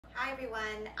Hi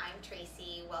everyone, I'm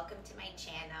Tracy. Welcome to my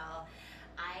channel.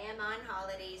 I am on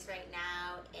holidays right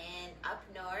now up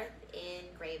north in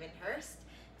Gravenhurst.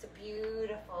 It's a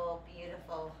beautiful,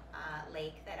 beautiful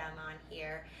lake that I'm on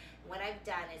here. What I've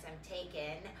done is I'm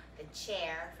taken the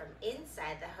chair from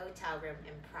inside the hotel room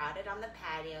and brought it on the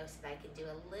patio so that I can do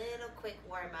a little quick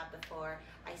warm up before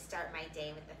I start my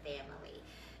day with the family.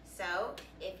 So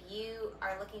if you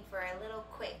are looking for a little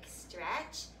quick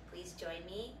stretch, please join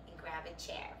me and grab a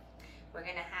chair. We're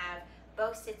gonna have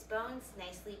both sits bones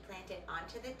nicely planted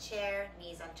onto the chair,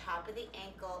 knees on top of the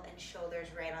ankle and shoulders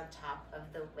right on top of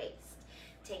the waist.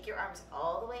 Take your arms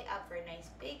all the way up for a nice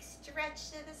big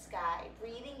stretch to the sky.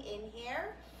 Breathing in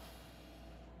here.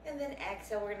 And then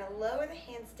exhale, we're gonna lower the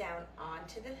hands down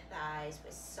onto the thighs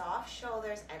with soft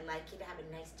shoulders. I'd like you to have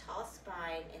a nice tall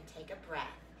spine and take a breath.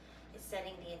 It's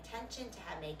setting the intention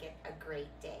to make it a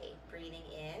great day. Breathing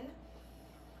in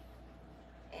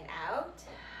and out.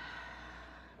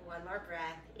 One more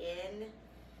breath, in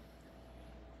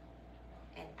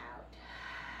and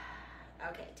out.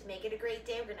 Okay, to make it a great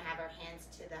day, we're gonna have our hands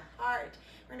to the heart.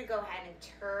 We're gonna go ahead and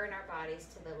turn our bodies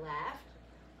to the left,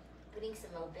 putting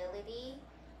some mobility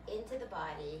into the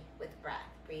body with breath.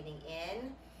 Breathing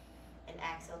in and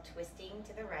exhale, twisting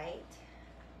to the right.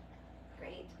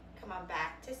 Great. Come on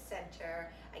back to center.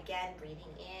 Again,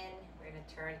 breathing in, we're gonna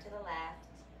turn to the left,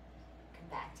 come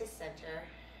back to center,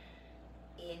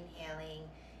 inhaling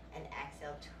and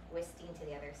exhale, twisting to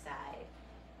the other side.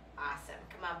 Awesome,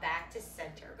 come on back to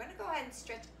center. We're gonna go ahead and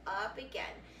stretch up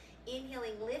again.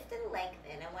 Inhaling, lift and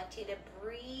lengthen. I want you to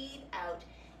breathe out,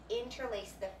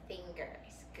 interlace the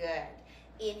fingers, good.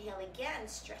 Inhale again,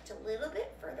 stretch a little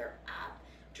bit further up,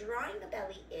 drawing the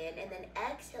belly in, and then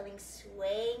exhaling,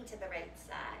 swaying to the right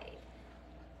side.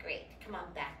 Great, come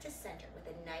on back to center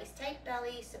with a nice tight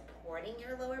belly, supporting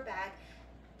your lower back.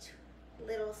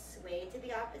 Little sway to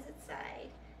the opposite side.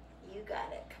 You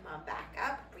got it. Come on back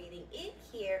up, breathing in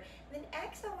here. And then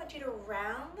exhale, I want you to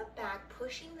round the back,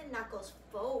 pushing the knuckles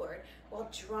forward while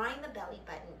drawing the belly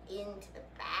button into the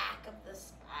back of the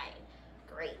spine.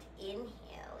 Great.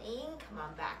 Inhaling, come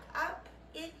on back up.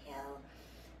 Inhale.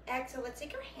 Exhale, let's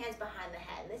take your hands behind the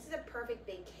head. This is a perfect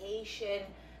vacation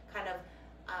kind of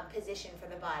position for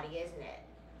the body, isn't it?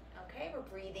 Okay, we're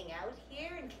breathing out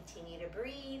here and continue to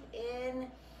breathe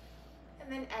in.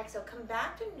 And then exhale, come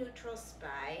back to neutral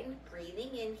spine,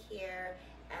 breathing in here,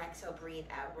 exhale, breathe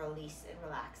out, release and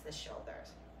relax the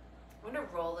shoulders. I'm gonna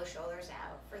roll the shoulders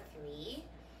out for 3,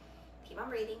 keep on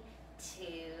breathing, 2,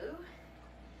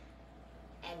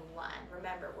 and 1.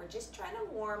 Remember, we're just trying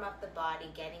to warm up the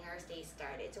body, getting our day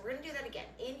started. So we're gonna do that again.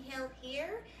 Inhale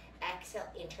here, exhale,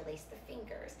 interlace the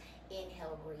fingers.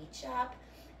 Inhale, reach up,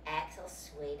 exhale,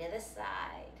 sway to the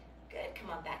side. Good,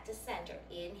 come on back to center.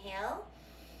 Inhale,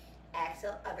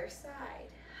 exhale, other side.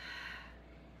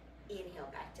 Inhale,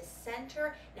 back to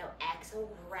center. Now exhale,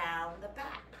 round the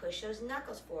back. Push those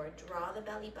knuckles forward. Draw the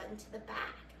belly button to the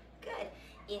back. Good.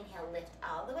 Inhale, lift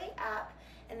all the way up.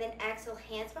 And then exhale,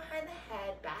 hands behind the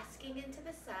head, basking into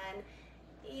the sun.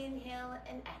 Inhale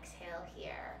and exhale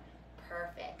here.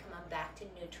 Perfect. Come on back to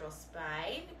neutral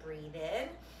spine. Breathe in.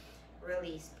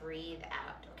 Release, breathe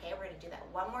out. Okay, we're going to do that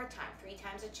one more time. 3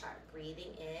 times a chart.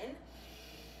 Breathing in.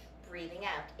 Breathing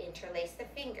out, interlace the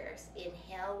fingers.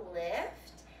 Inhale,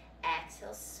 lift.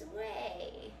 Exhale,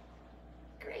 sway.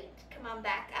 Great, come on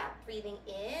back up. Breathing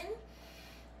in.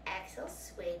 Exhale,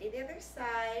 sway to the other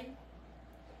side.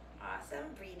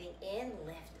 Awesome, breathing in,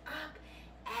 lift up.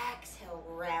 Exhale,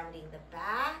 rounding the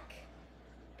back.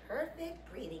 Perfect,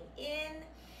 breathing in.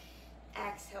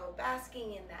 Exhale,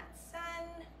 basking in that sun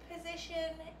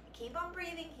position. Keep on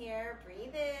breathing here.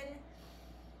 Breathe in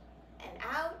and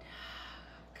out.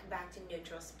 Come back to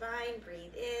neutral spine,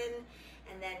 breathe in,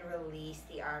 and then release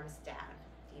the arms down.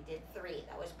 You did 3,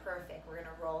 that was perfect. We're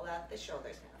gonna roll out the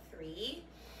shoulders now. 3,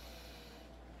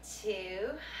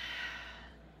 2,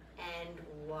 and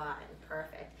 1,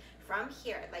 perfect. From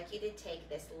here, I'd like you to take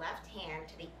this left hand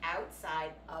to the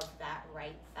outside of that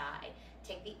right thigh.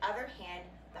 Take the other hand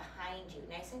behind you,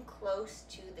 nice and close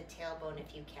to the tailbone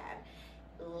if you can.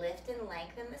 Lift and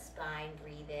lengthen the spine,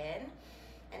 breathe in.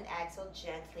 And exhale,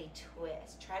 gently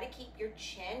twist. Try to keep your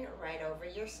chin right over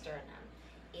your sternum.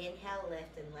 Inhale,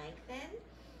 lift and lengthen.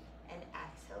 And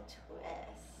exhale,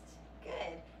 twist.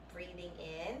 Good. Breathing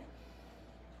in.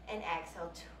 And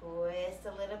exhale, twist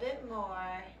a little bit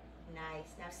more.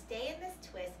 Nice. Now stay in this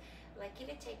twist. I'd like you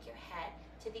to take your head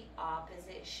to the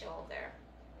opposite shoulder.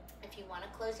 If you want to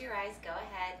close your eyes, go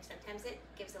ahead. Sometimes it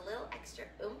gives a little extra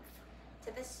oomph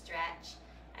to the stretch.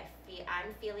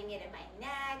 I'm feeling it in my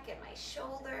neck and my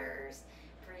shoulders.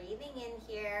 Breathing in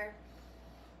here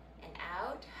and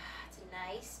out. It's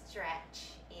a nice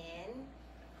stretch. In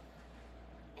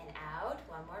and out.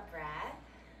 One more breath.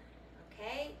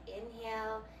 Okay,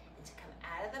 inhale. And to come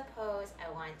out of the pose,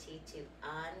 I want you to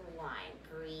unwind.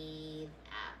 Breathe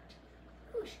out.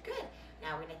 Whoosh, good.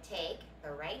 Now we're going to take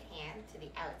the right hand to the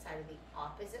outside of the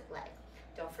opposite leg.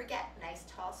 Don't forget, nice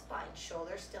tall spine,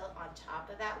 shoulders still on top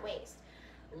of that waist.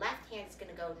 Left hand is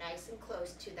going to go nice and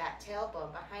close to that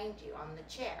tailbone behind you on the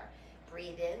chair.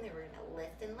 Breathe in, then we're going to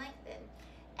lift and lengthen.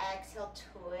 Exhale,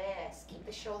 twist. Keep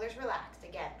the shoulders relaxed.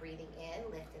 Again, breathing in,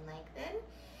 lift and lengthen.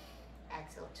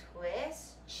 Exhale,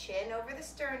 twist. Chin over the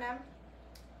sternum.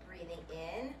 Breathing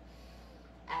in.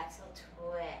 Exhale,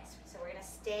 twist. So we're going to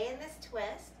stay in this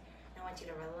twist. I want you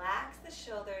to relax the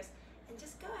shoulders and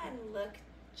just go ahead and look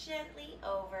gently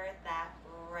over that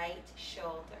right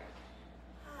shoulder.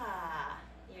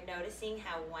 You're noticing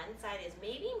how one side is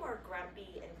maybe more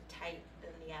grumpy and tight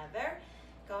than the other.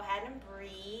 Go ahead and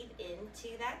breathe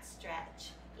into that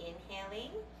stretch.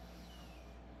 Inhaling,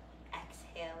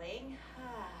 exhaling.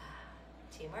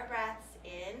 2 more breaths,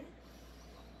 in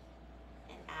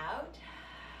and out.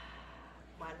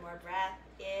 1 more breath,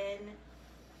 in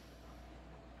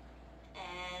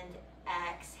and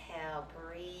exhale.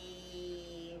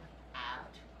 Breathe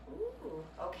out. Ooh,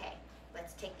 okay.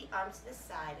 Let's take the arms to the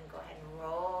side and go ahead and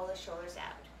roll the shoulders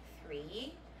out.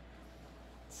 3,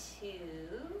 2,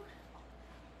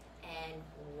 and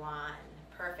 1.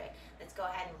 Perfect. Let's go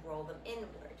ahead and roll them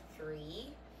inward. 3,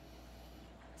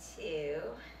 2,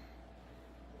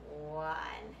 1.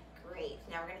 Great.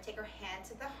 Now we're going to take our hands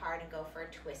to the heart and go for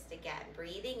a twist again.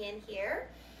 Breathing in here.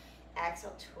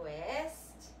 Exhale,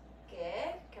 twist.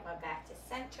 Good. Come on back to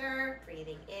center.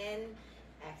 Breathing in.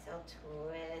 Exhale,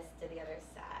 twist to the other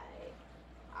side.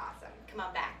 Awesome. Come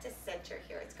on back to center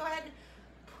here. Let's go ahead and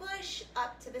push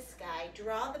up to the sky.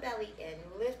 Draw the belly in.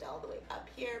 Lift all the way up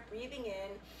here. Breathing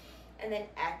in. And then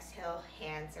exhale.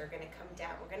 Hands are going to come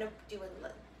down. We're going to do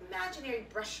imaginary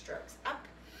brush strokes. Up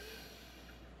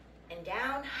and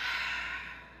down.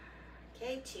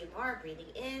 Okay, 2 more.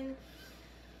 Breathing in.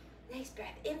 Nice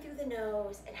breath in through the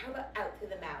nose. And how about out through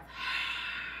the mouth?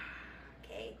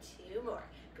 Okay, 2 more.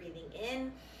 Breathing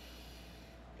in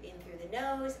through the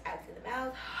nose, out through the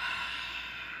mouth.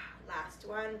 Last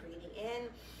one, breathing in.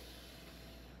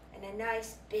 And a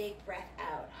nice big breath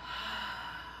out.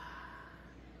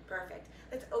 Perfect.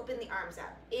 Let's open the arms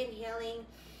up. Inhaling,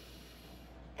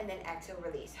 and then exhale,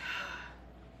 release.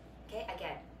 Okay,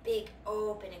 again, big,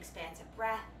 open, expansive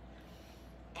breath,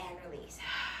 and release.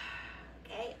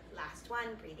 Okay, last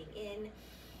one, breathing in,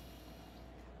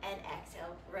 and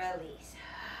exhale, release.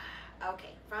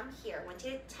 Okay, from here, I want you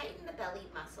to tighten the belly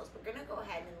muscles. We're gonna go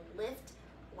ahead and lift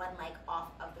one leg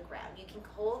off of the ground. You can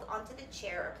hold onto the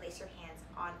chair or place your hands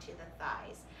onto the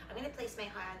thighs. I'm gonna place my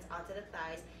hands onto the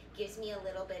thighs. Gives me a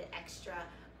little bit extra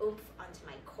oomph onto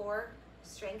my core,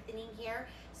 strengthening here.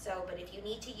 So, but if you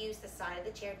need to use the side of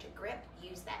the chair to grip,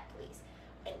 use that, please.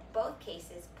 In both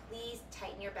cases, please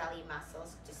tighten your belly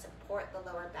muscles to support the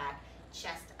lower back,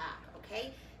 chest up,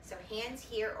 okay? So hands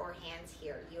here or hands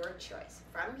here, your choice.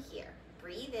 From here,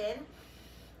 breathe in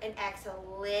and exhale,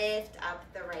 lift up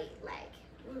the right leg.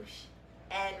 Whoosh,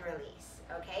 and release,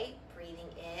 okay?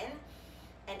 Breathing in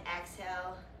and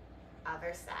exhale,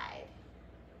 other side.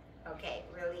 Okay,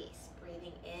 release.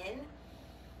 Breathing in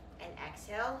and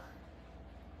exhale.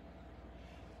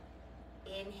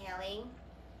 Inhaling,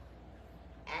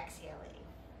 exhaling.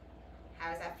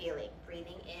 How's that feeling?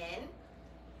 Breathing in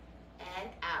and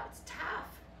out. It's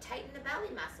tough. Tighten the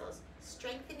belly muscles,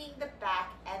 strengthening the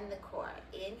back and the core.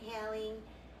 Inhaling,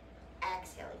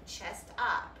 exhaling, chest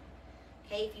up.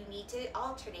 Okay, if you need to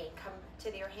alternate, come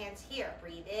to your hands here.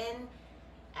 Breathe in,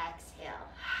 exhale.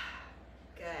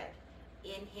 Good.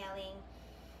 Inhaling,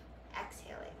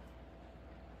 exhaling.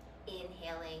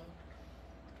 Inhaling,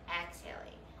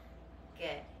 exhaling.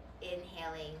 Good.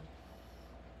 Inhaling,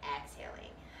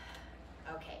 exhaling.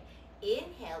 Okay,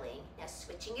 inhaling, now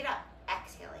switching it up.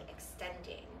 Exhaling,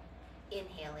 extending.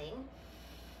 Inhaling,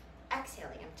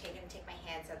 exhaling. I'm going to take my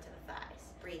hands up to the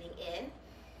thighs. Breathing in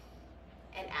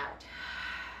and out.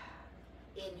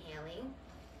 Inhaling,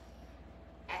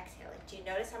 exhaling. Do you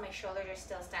notice how my shoulders are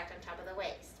still stacked on top of the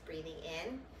waist? Breathing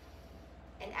in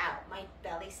and out. My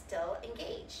belly's still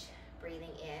engaged.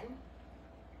 Breathing in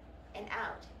and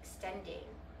out. Extending.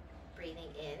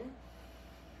 Breathing in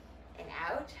and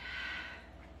out.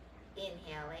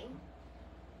 Inhaling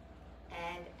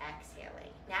and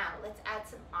exhaling. Now let's add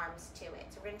some arms to it.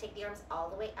 So we're going to take the arms all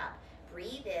the way up.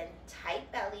 Breathe in, tight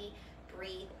belly.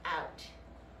 Breathe out,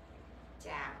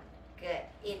 down. Good.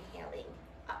 Inhaling,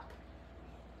 up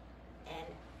and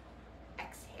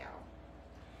exhale.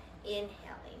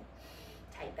 Inhaling,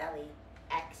 tight belly,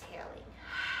 exhaling.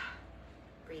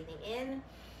 Breathing in,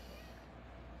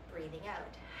 breathing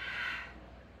out.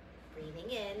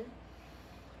 Breathing in,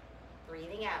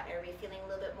 breathing out. Everybody feeling a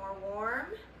little bit more warm?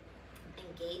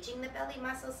 Engaging the belly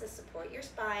muscles to support your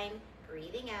spine.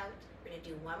 Breathing out. We're going to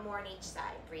do one more on each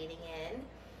side. Breathing in,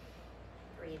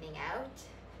 breathing out,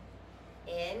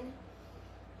 in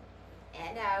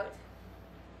and out.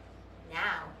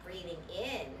 Now, breathing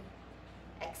in,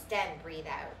 extend, breathe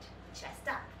out. Chest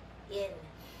up, in,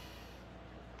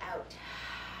 out,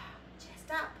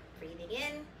 chest up. Breathing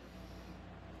in,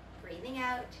 breathing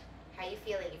out. How you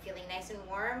feeling? You feeling nice and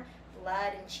warm?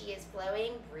 Blood and chi is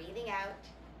flowing. Breathing out.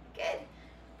 Good.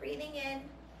 Breathing in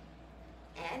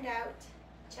and out.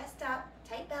 Chest up,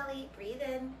 tight belly. Breathe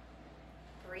in,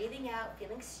 breathing out.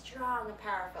 Feeling strong and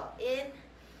powerful. In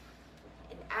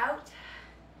and out.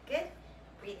 Good.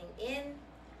 Breathing in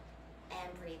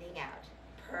and breathing out.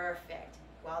 Perfect.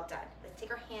 Well done. Let's take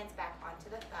our hands back onto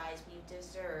the thighs. We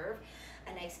deserve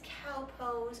a nice cow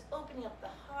pose, opening up the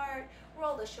heart,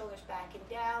 roll the shoulders back and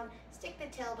down, stick the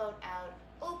tailbone out,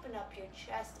 open up your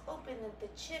chest, open the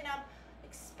chin up,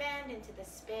 expand into the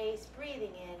space,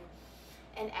 breathing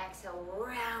in, and exhale,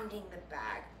 rounding the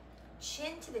back.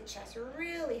 Chin to the chest,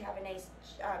 really have a nice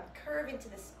curve into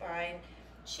the spine,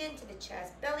 chin to the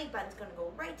chest, belly button's gonna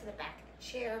go right to the back of the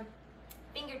chair,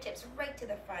 fingertips right to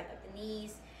the front of the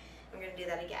knees. We're gonna do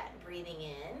that again, breathing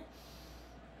in,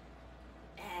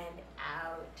 and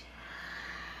out.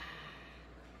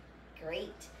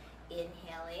 Great.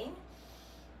 Inhaling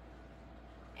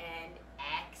and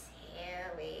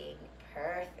exhaling.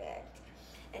 Perfect.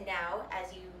 And now,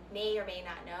 as you may or may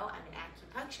not know, I'm an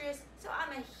acupuncturist, so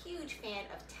I'm a huge fan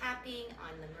of tapping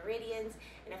on the meridians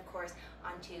and of course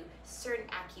onto certain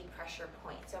acupressure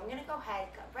points. So I'm gonna go ahead,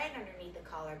 right underneath the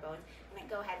collarbones, I'm gonna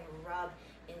go ahead and rub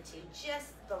into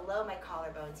just below my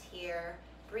collarbones here,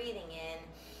 breathing in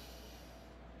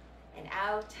and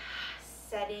out,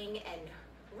 setting and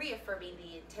reaffirming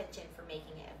the intention for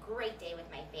making it a great day with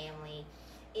my family.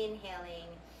 Inhaling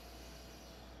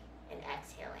and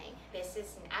exhaling. This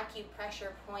is an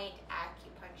acupuncture point,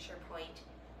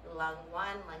 lung 1,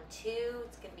 lung 2.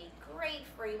 It's going to be great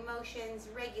for emotions,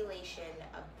 regulation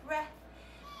of breath,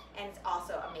 and it's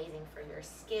also amazing for your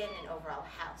skin and overall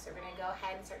health. So we're going to go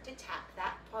ahead and start to tap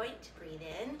that point. Breathe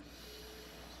in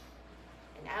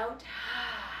and out.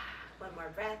 One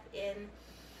more breath in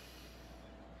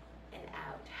and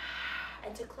out.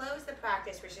 And to close the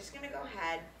practice, we're just going to go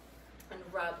ahead and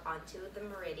rub onto the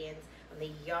meridians, on the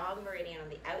yang meridian on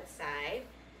the outside.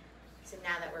 So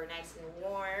now that we're nice and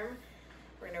warm,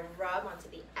 we're going to rub onto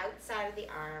the outside of the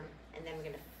arm, and then we're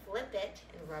going to flip it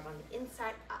and rub on the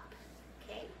inside up.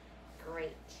 Okay,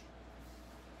 great.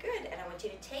 Good, and I want you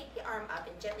to take the arm up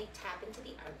and gently tap into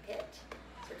the armpit.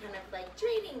 So we're kind of like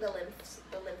draining the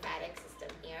lymphatic system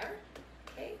here.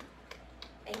 Okay,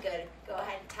 and good. Go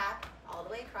ahead and tap all the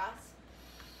way across.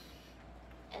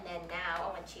 And then now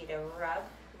I want you to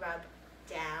rub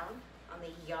down on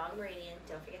the yang meridian.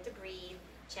 Don't forget to breathe.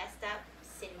 Chest up,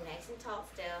 sitting nice and tall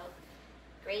still.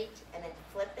 Great. And then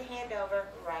flip the hand over,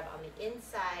 rub on the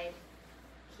inside.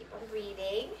 Keep on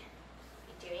breathing.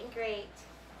 You're doing great.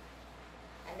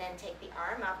 And then take the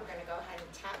arm up. We're going to go ahead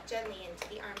and tap gently into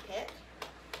the armpit.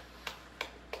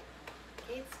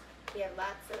 Okay, we have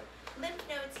lots of lymph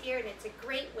nodes here, and it's a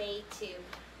great way to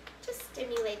just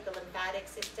stimulate the lymphatic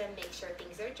system, make sure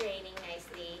things are draining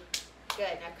nicely.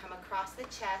 Good, now come across the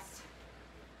chest,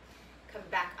 come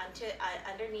back onto,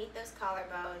 underneath those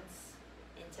collarbones,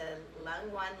 into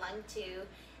lung 1, lung 2,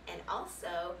 and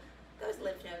also those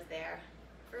lymph nodes there.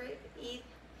 Breathe.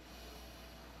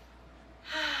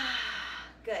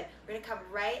 Good, we're gonna come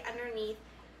right underneath,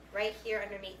 right here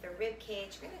underneath the rib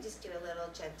cage. We're gonna just do a little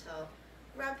gentle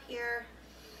rub here.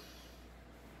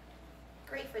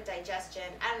 Great for digestion.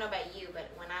 I don't know about you, but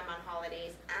when I'm on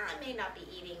holidays, I may not be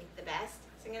eating the best.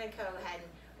 So I'm gonna go ahead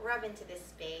and rub into this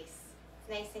space. It's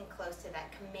nice and close to that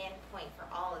command point for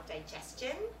all of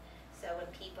digestion. So when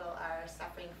people are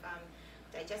suffering from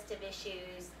digestive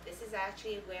issues, this is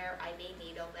actually where I may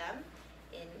needle them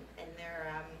in their,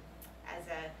 as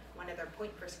one of their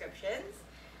point prescriptions.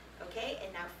 Okay,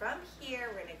 and now from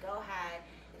here, we're gonna go ahead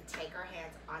and take our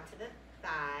hands onto the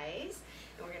thighs,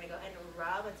 and we're going to go ahead and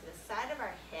rub into the side of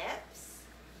our hips,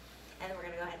 and then we're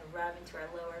going to go ahead and rub into our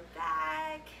lower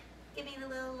back, giving it a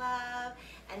little love,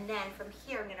 and then from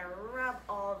here I'm going to rub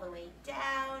all the way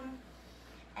down,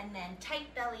 and then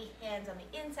tight belly, hands on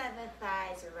the inside of the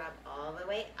thighs, rub all the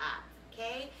way up.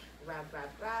 Okay, rub,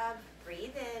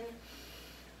 breathe in,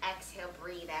 exhale,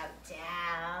 breathe out,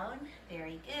 down.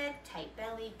 Very good. Tight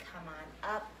belly, come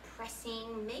on up,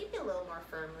 pressing maybe a little more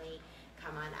firmly.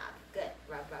 come on up. Good.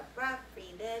 Rub, rub, rub.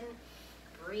 Breathe in.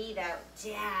 Breathe out,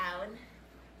 down.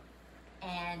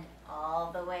 And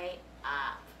all the way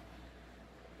up.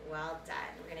 Well done.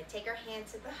 We're going to take our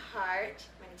hands to the heart.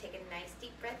 I'm going to take a nice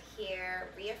deep breath here,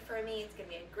 reaffirming it's going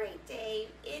to be a great day.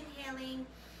 Inhaling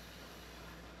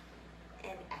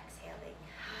and exhaling.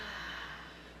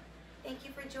 Thank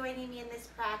you for joining me in this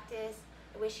practice.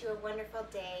 I wish you a wonderful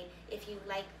day. If you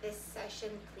like this session,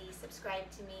 please subscribe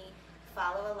to me,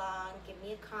 follow along, give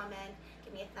me a comment,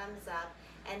 give me a thumbs up,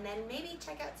 and then maybe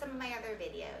check out some of my other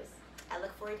videos. I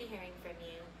look forward to hearing from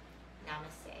you.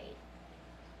 Namaste.